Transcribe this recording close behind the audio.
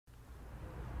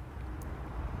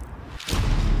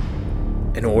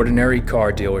An ordinary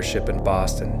car dealership in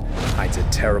Boston hides a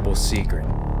terrible secret,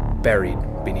 buried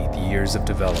beneath years of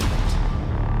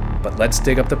development. But let's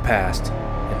dig up the past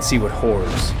and see what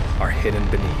horrors are hidden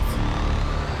beneath.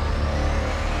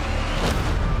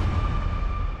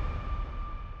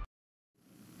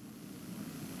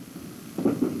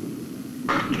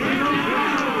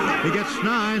 He gets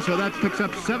 9, so that picks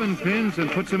up 7 pins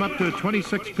and puts him up to a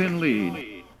 26-pin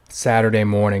lead. Saturday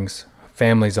mornings,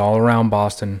 families all around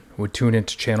Boston would tune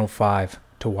into Channel 5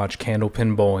 to watch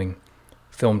candlepin bowling,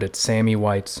 filmed at Sammy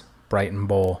White's Brighton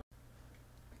Bowl.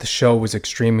 The show was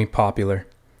extremely popular,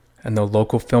 and the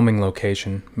local filming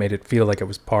location made it feel like it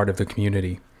was part of the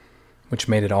community, which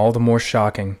made it all the more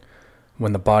shocking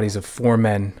when the bodies of 4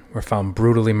 men were found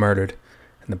brutally murdered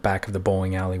in the back of the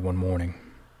bowling alley one morning.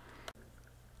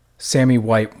 Sammy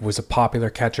White was a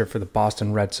popular catcher for the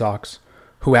Boston Red Sox,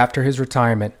 who after his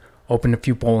retirement opened a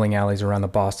few bowling alleys around the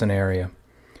Boston area.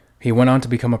 He went on to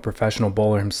become a professional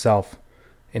bowler himself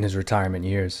in his retirement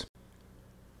years.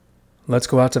 Let's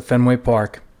go out to Fenway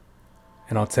Park,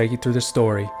 and I'll take you through the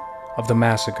story of the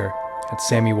massacre at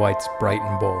Sammy White's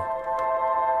Brighton Bowl.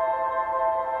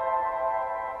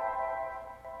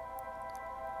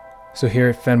 So here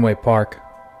at Fenway Park,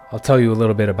 I'll tell you a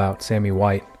little bit about Sammy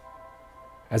White.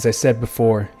 As I said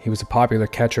before, he was a popular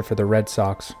catcher for the Red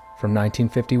Sox from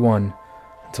 1951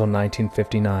 until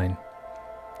 1959.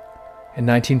 In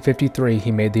 1953,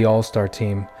 he made the All-Star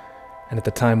team, and at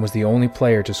the time was the only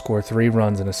player to score 3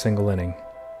 runs in a single inning.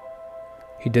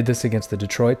 He did this against the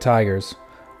Detroit Tigers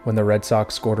when the Red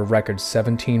Sox scored a record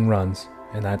 17 runs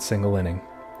in that single inning.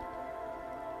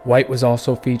 White was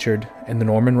also featured in the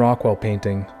Norman Rockwell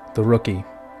painting, The Rookie,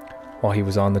 while he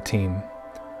was on the team.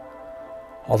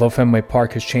 Although Fenway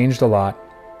Park has changed a lot,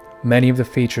 many of the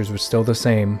features were still the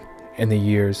same in the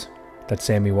years that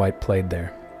Sammy White played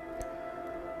there.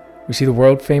 We see the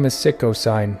world-famous Sitco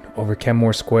sign over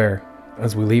Kenmore Square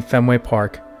as we leave Fenway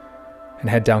Park and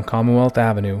head down Commonwealth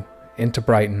Avenue into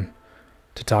Brighton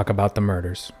to talk about the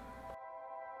murders.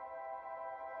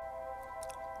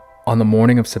 On the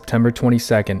morning of September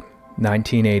 22nd,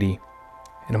 1980,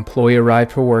 an employee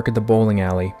arrived for work at the bowling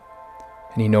alley,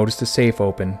 and he noticed a safe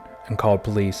open and called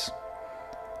police.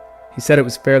 He said it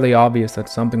was fairly obvious that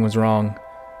something was wrong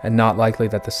and not likely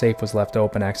that the safe was left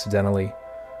open accidentally.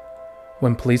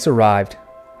 When police arrived,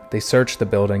 they searched the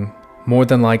building, more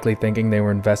than likely thinking they were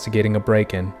investigating a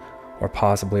break-in or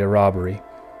possibly a robbery.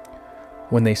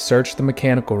 When they searched the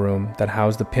mechanical room that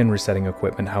housed the pin resetting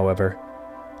equipment, however,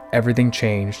 everything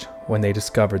changed when they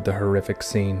discovered the horrific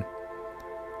scene.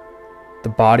 The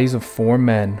bodies of 4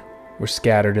 men were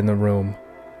scattered in the room.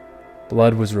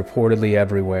 Blood was reportedly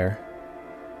everywhere.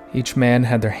 Each man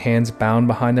had their hands bound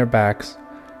behind their backs,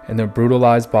 and their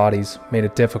brutalized bodies made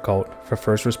it difficult for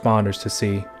first responders to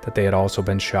see that they had also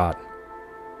been shot.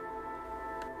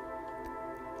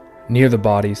 Near the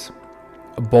bodies,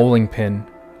 a bowling pin,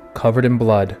 covered in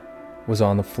blood, was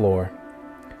on the floor.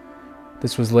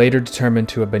 This was later determined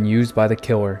to have been used by the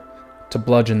killer to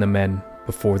bludgeon the men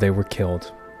before they were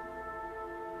killed.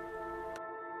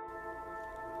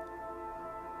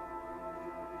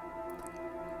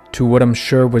 To what I'm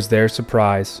sure was their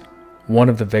surprise, one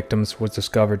of the victims was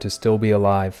discovered to still be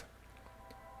alive.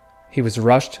 He was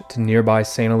rushed to nearby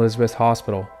St. Elizabeth's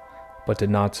Hospital, but did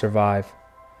not survive.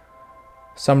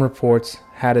 Some reports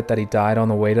had it that he died on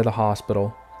the way to the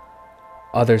hospital.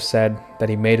 Others said that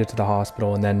he made it to the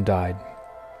hospital and then died.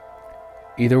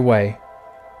 Either way,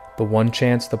 the one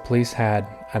chance the police had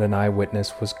at an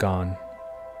eyewitness was gone.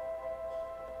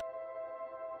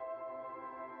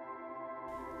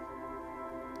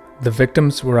 The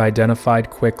victims were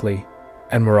identified quickly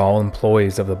and were all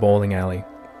employees of the bowling alley.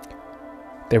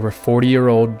 They were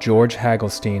 40-year-old George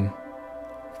Hagelstein,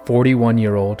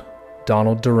 41-year-old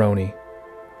Donald Deroney,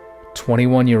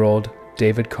 21-year-old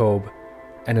David Cobb,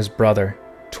 and his brother,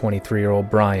 23-year-old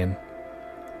Brian.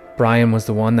 Brian was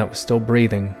the one that was still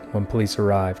breathing when police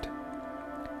arrived.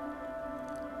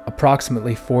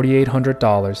 Approximately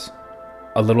 $4,800,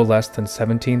 a little less than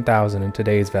 $17,000 in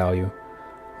today's value,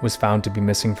 was found to be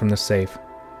missing from the safe,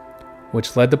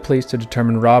 which led the police to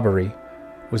determine robbery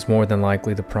was more than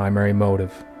likely the primary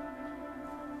motive.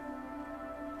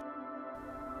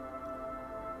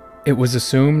 It was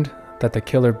assumed that the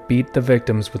killer beat the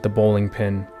victims with the bowling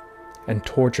pin and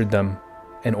tortured them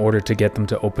in order to get them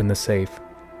to open the safe.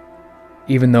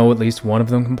 Even though at least one of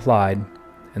them complied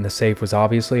and the safe was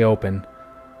obviously open,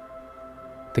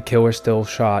 the killer still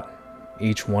shot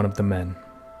each one of the men.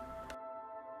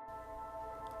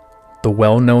 The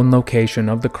well-known location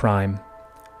of the crime,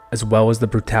 as well as the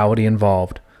brutality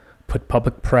involved, put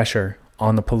public pressure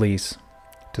on the police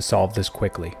to solve this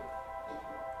quickly.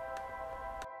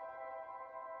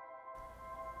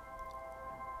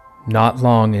 Not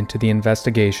long into the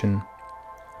investigation,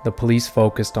 the police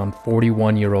focused on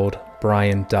 41-year-old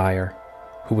Brian Dyer,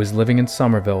 who was living in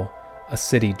Somerville, a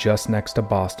city just next to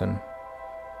Boston.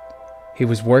 He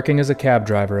was working as a cab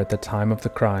driver at the time of the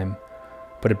crime,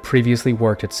 but had previously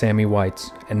worked at Sammy White's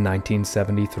in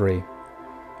 1973.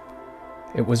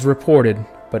 It was reported,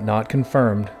 but not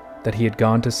confirmed, that he had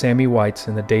gone to Sammy White's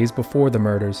in the days before the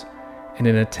murders in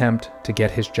an attempt to get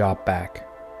his job back.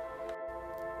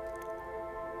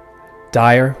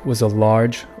 Dyer was a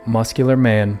large, muscular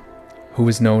man who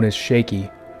was known as Shaky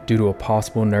due to a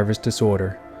possible nervous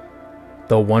disorder,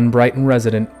 though one Brighton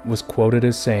resident was quoted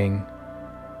as saying,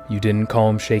 "You didn't call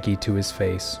him Shaky to his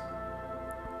face."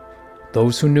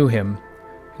 Those who knew him,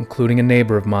 including a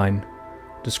neighbor of mine,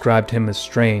 described him as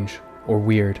strange or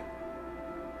weird.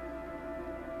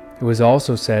 It was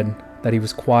also said that he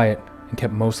was quiet and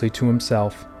kept mostly to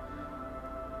himself,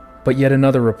 but yet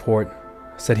another report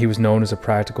said he was known as a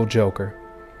practical joker.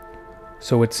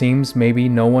 So it seems maybe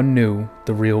no one knew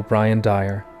the real Brian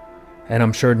Dyer, and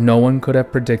I'm sure no one could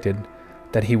have predicted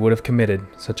that he would have committed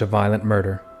such a violent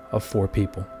murder of 4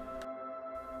 people.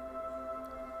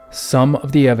 Some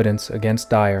of the evidence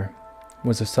against Dyer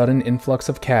was a sudden influx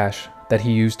of cash that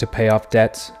he used to pay off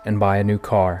debts and buy a new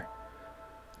car.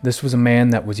 This was a man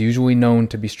that was usually known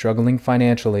to be struggling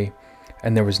financially,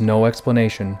 and there was no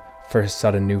explanation for his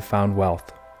sudden newfound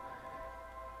wealth.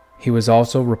 He was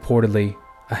also reportedly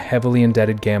a heavily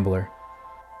indebted gambler,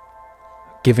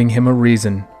 giving him a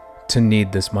reason to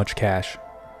need this much cash.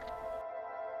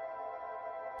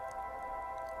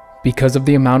 Because of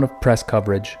the amount of press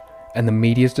coverage and the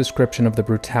media's description of the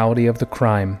brutality of the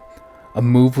crime, a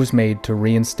move was made to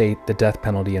reinstate the death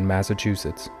penalty in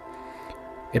Massachusetts.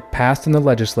 It passed in the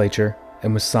legislature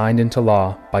and was signed into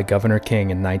law by Governor King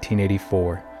in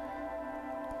 1984.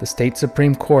 The state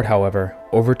Supreme Court, however,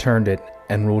 overturned it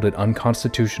and ruled it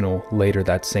unconstitutional later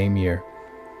that same year.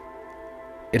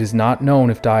 It is not known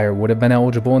if Dyer would have been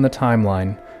eligible in the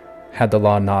timeline had the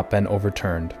law not been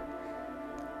overturned.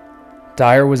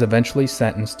 Dyer was eventually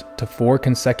sentenced to 4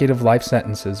 consecutive life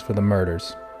sentences for the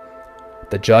murders.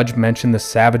 The judge mentioned the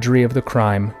savagery of the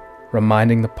crime,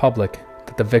 reminding the public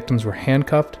that the victims were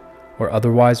handcuffed or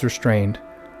otherwise restrained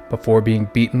before being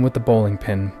beaten with the bowling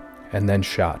pin and then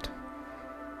shot.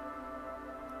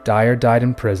 Dyer died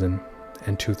in prison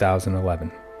in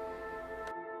 2011.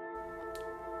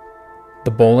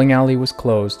 The bowling alley was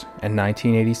closed in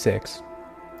 1986,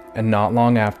 and not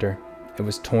long after, it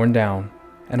was torn down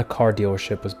and a car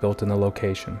dealership was built in the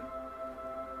location.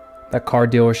 That car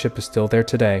dealership is still there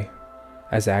today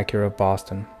as Acura of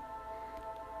Boston.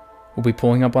 We'll be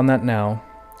pulling up on that now,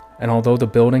 and although the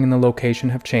building and the location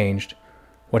have changed,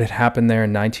 what had happened there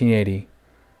in 1980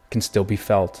 can still be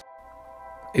felt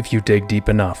if you dig deep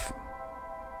enough.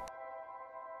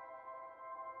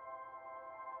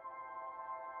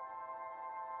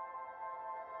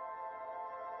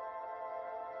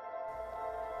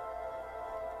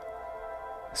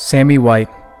 Sammy White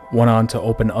went on to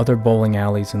open other bowling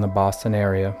alleys in the Boston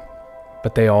area,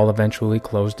 but they all eventually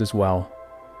closed as well.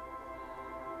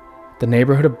 The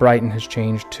neighborhood of Brighton has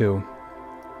changed too.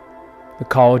 The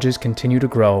colleges continue to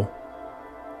grow,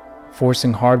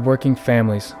 forcing hard-working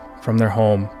families from their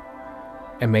home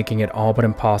and making it all but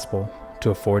impossible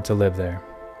to afford to live there.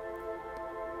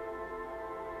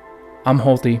 I'm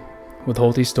Holty with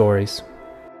Holty Stories.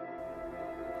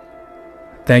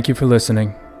 Thank you for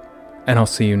listening, and I'll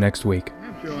see you next week.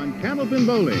 On Candlepin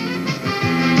Bowling.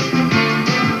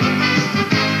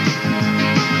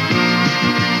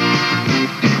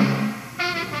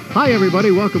 Hi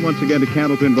everybody, welcome once again to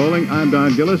Candlepin Bowling. I'm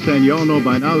Don Gillis, and you all know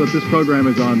by now that this program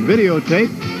is on videotape.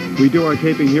 We do our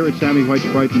taping here at Sammy White's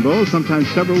Brighton Bowl, sometimes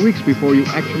several weeks before you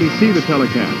actually see the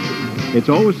telecast. It's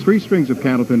always 3 strings of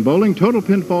Candlepin Bowling, total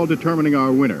pinfall determining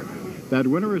our winner. That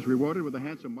winner is rewarded with a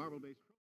handsome marble-based...